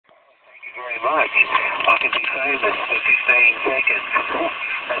very much. I can be famous for 15 seconds.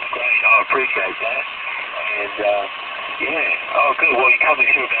 That's great. I appreciate that. And, yeah. Oh, good. Well, you're coming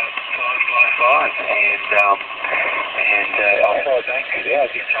through about 555. And I'll follow back to there.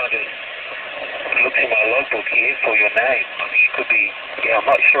 I'm just trying to look through my logbook here for your name. I think it could be, I'm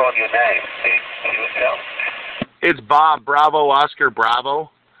not sure on your name. Can you tell? It's Bob, Bravo, Oscar,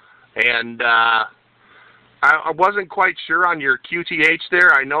 Bravo. And I wasn't quite sure on your QTH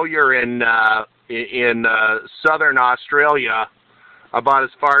there. I know you're in southern Australia, about as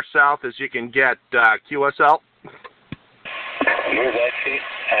far south as you can get. QSL? Yeah, that's it.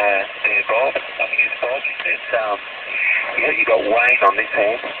 There, Bob. I think it's Bob. It's, you got Wayne on this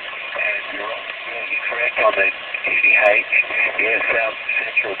end. And you're correct on the QTH. Yeah, south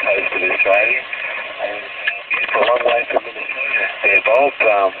central coast of Australia. And it's a long way from Minnesota there, Bob.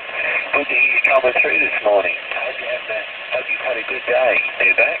 Good to hear you coming through this morning. Hope you've had a good day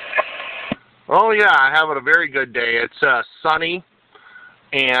there, back. Oh, yeah, I'm having a very good day. It's sunny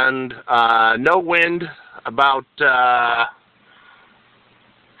and no wind, about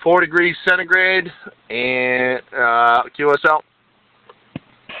 4 degrees centigrade, and QSL.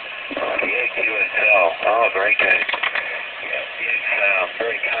 Yeah, QSL. Oh, very good. Yeah, it's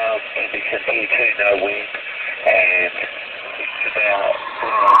very calm condition here too, no wind, and it's about,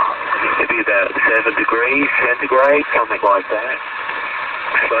 used to be about 7 degrees centigrade, something like that.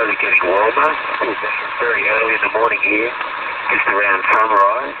 Slowly getting warmer. It's very early in the morning here, just around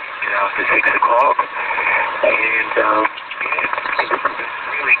sunrise, after 6 o'clock. And, it's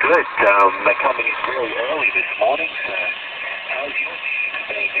really good. They're coming in really early this morning, so how's your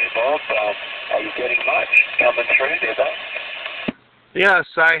day been there, Bob? Are you getting much coming through there, Bob? Yes,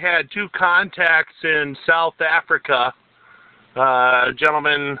 I had 2 contacts in South Africa. A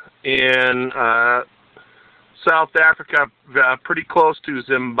gentleman in South Africa, pretty close to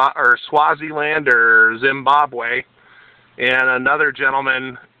Swaziland or Zimbabwe, and another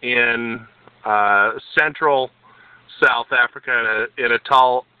gentleman in central South Africa in a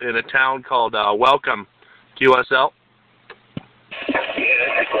town called Welcome, QSL. Yeah,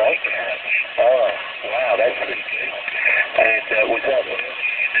 that's a great catch. Oh, wow, that's pretty good. And was that early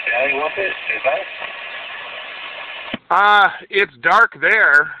in the day, was it? It's dark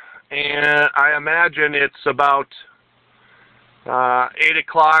there, and I imagine it's about 8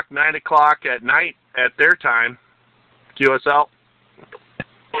 o'clock, 9 o'clock at night at their time, QSL.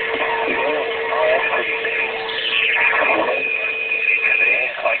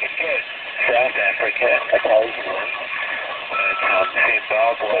 I can get South Africa occasionally, but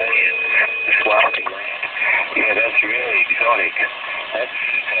Zimbabwe and Swaziland, yeah, that's really exotic. That's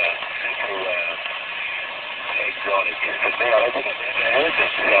super exotic. But now, I think I've never heard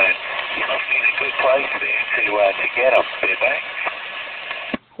them, so you must be in a good place there to get them, there, mate.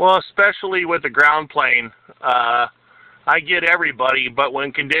 Well, especially with the ground plane, I get everybody, but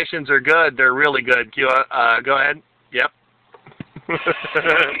when conditions are good, they're really good. Go ahead. Yep. Yeah,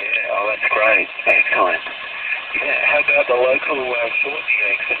 oh, that's great. Excellent. Yeah, how about the local short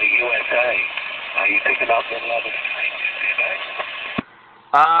treks in the USA? Are you picking up them other states, there, mate?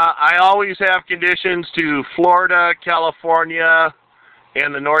 I always have conditions to Florida, California,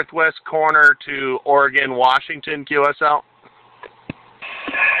 and the northwest corner to Oregon, Washington, QSL.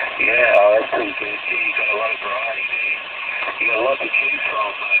 Yeah, oh, that's pretty good. Yeah, you got a lot of variety there. You got a lot to choose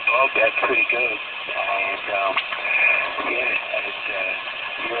from, Bob. That's pretty good. And,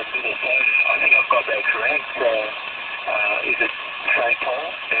 you're in Minnesota. I think I've got that correct. Is it St. Paul,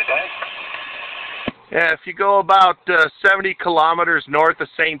 there, mate? Yeah, if you go about 70 kilometers north of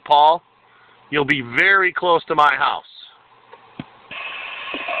St. Paul, you'll be very close to my house.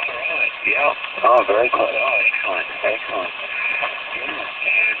 All right, yeah. Oh, very close. Oh, excellent, excellent.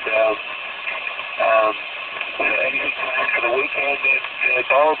 Yeah, and anything planned for the weekend,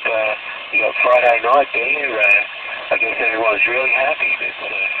 Bob? You got Friday night there. I guess everyone's really happy that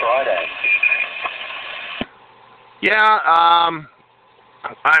it's Friday. Yeah,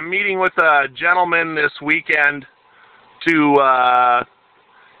 I'm meeting with a gentleman this weekend to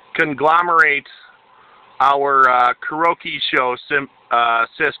conglomerate our karaoke show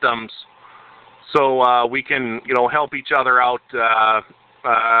systems, so we can, help each other out.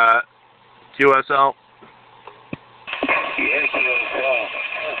 QSL. Yeah, QSL.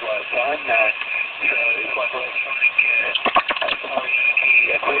 Sounds like fun. So it's like electronic karaoke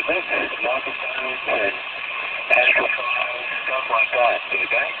equipment, microphones, and amplifiers, stuff like that.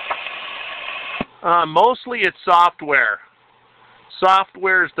 Okay. Mostly it's software.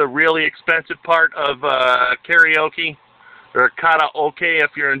 Software is the really expensive part of karaoke, or karaoke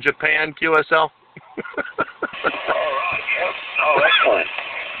if you're in Japan, QSL. All right. Yep. Oh, excellent.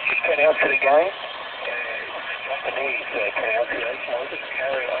 Just pronounce it again? Japanese pronunciation, was it?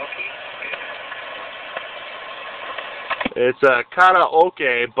 Karaoke? It's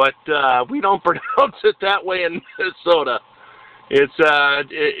karaoke, but we don't pronounce it that way in Minnesota. It's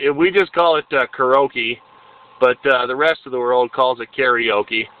we just call it karaoke, but the rest of the world calls it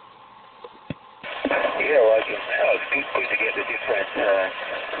karaoke. Yeah, well, it's good to get the different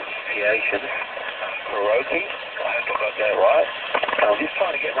pronunciations. Karaoke, I hope I got that right. I'm just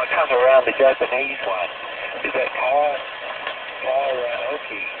trying to get my tongue around the Japanese one. Is that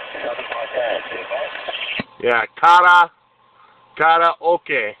karaoke? Something like that, is that? Yeah,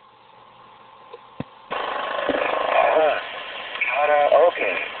 karaoke.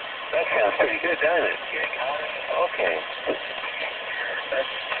 Karaoke. That sounds pretty good, doesn't it? Yeah, karaoke. That's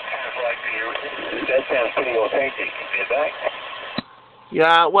kind of like that sounds pretty authentic, is that?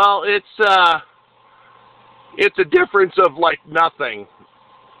 Yeah, well, it's a difference of like nothing.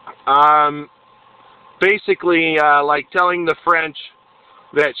 Basically, like telling the French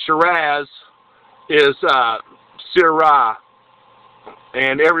that Shiraz is Syrah,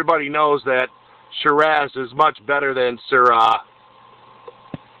 and everybody knows that Shiraz is much better than Syrah.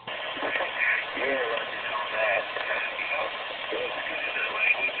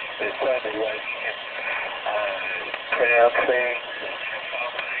 There's so many ways you can pronounce things,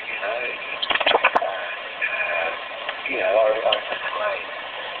 I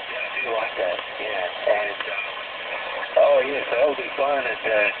do like that, yeah, and, oh yeah, so that'll be fun, and,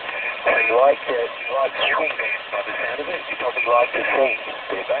 so you like singing then, by the sound of it? You probably like to sing,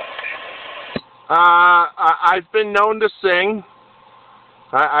 I've been known to sing.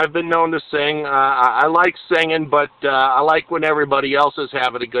 I've been known to sing. I like singing, but I like when everybody else is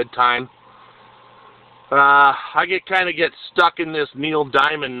having a good time. I kind of get stuck in this Neil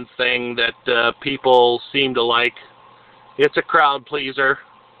Diamond thing that people seem to like. It's a crowd pleaser,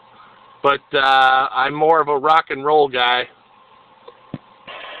 but I'm more of a rock and roll guy.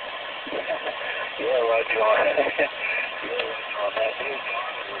 Yeah, right, John. That Neil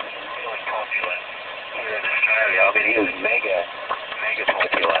Diamond was really popular here in Australia. I mean, he was mega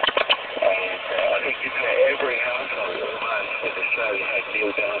popular. And I think every household almost in Australia had Neil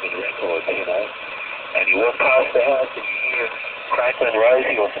Diamond records, And you walk past the house and you hear Franklin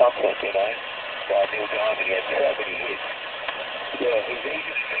Rosie or something, By Neil Diamond, he had so many hits. Yeah, he's easy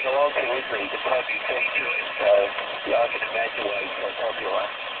to sing along to, isn't he? The pub you sing to it, so I can imagine why he's so popular.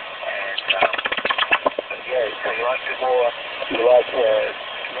 And, yeah, so you like rock and roll,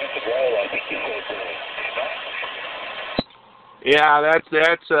 I think you said, Yeah,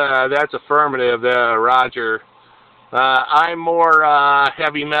 that's affirmative, Roger. I'm more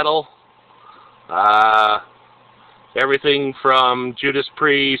heavy metal. Everything from Judas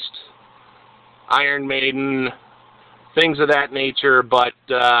Priest, Iron Maiden, things of that nature. But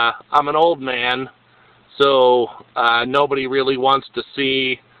I'm an old man, so nobody really wants to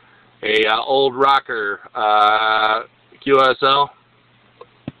see a old rocker. QSL.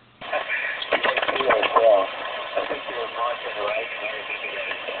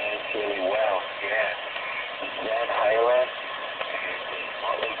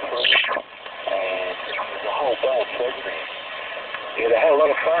 Yeah, they had a lot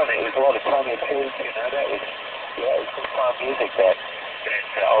of fun. It was a lot of tongue in cheek, That was some fun music. That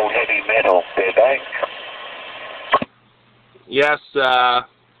old heavy metal, Yes,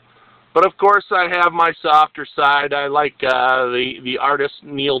 but of course I have my softer side. I like the artist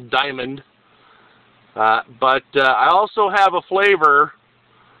Neil Diamond, but I also have a flavor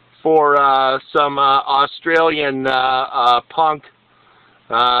for some Australian punk.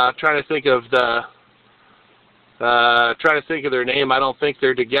 Trying to think of their name. I don't think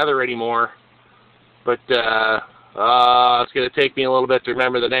they're together anymore. But it's going to take me a little bit to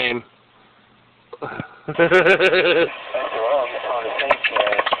remember the name. That's all right. I'm just trying to think.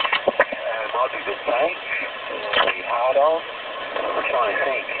 Might be the Saints, Hard On. I'm trying to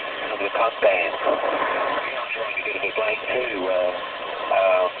think of the punk bands. I'm trying to get a bit blank too. Gee whiz.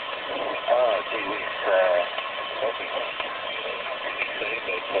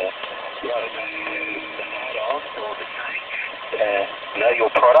 Know your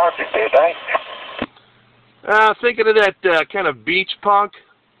product, thinking of that kind of beach punk.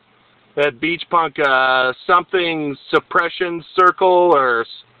 That beach punk, something suppression circle or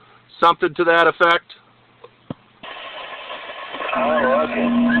something to that effect.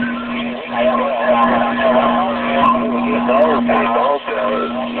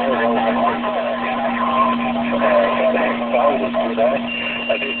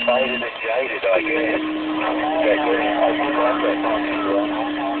 A bit faded and jaded, I guess.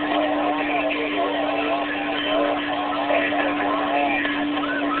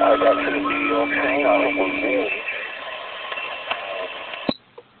 back to the New York scene. I think we're really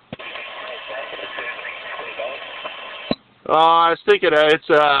I was thinking it's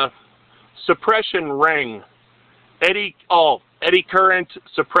a suppression ring. Eddy current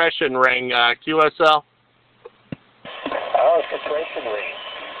suppression ring, QSL. Oh, suppression ring.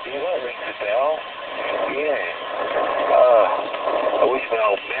 Yeah, that rings a bell. Yeah. I wish my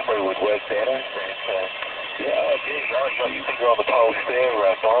old memory would work better. But, yeah, gee, you got your finger on the pulse there,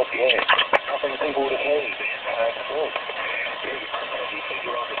 Bob. Yeah. Nothing people would have heard, man. Yeah, you must have your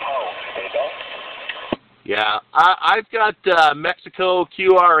finger on the pulse there, Bob. Yeah, I've got Mexico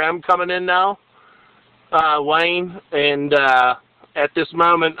QRM coming in now, Wayne, and at this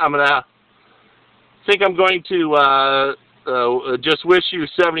moment I'm going to just wish you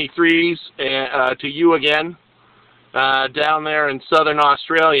 73s to you again down there in southern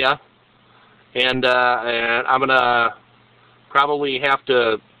Australia, and I'm gonna probably have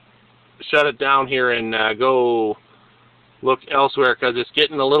to shut it down here and go look elsewhere because it's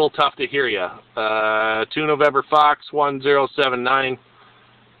getting a little tough to hear you. 2 November Fox 1079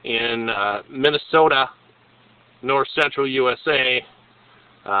 in Minnesota, north central USA.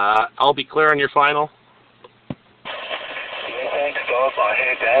 I'll be clear on your final. Yeah, thanks, Bob. I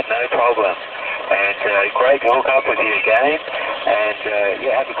heard that, no problem. And great to hook up with you again. And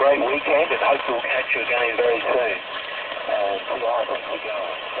yeah, have a great weekend, and hopefully we'll catch you again very soon. See how things are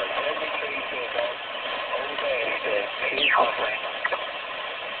going.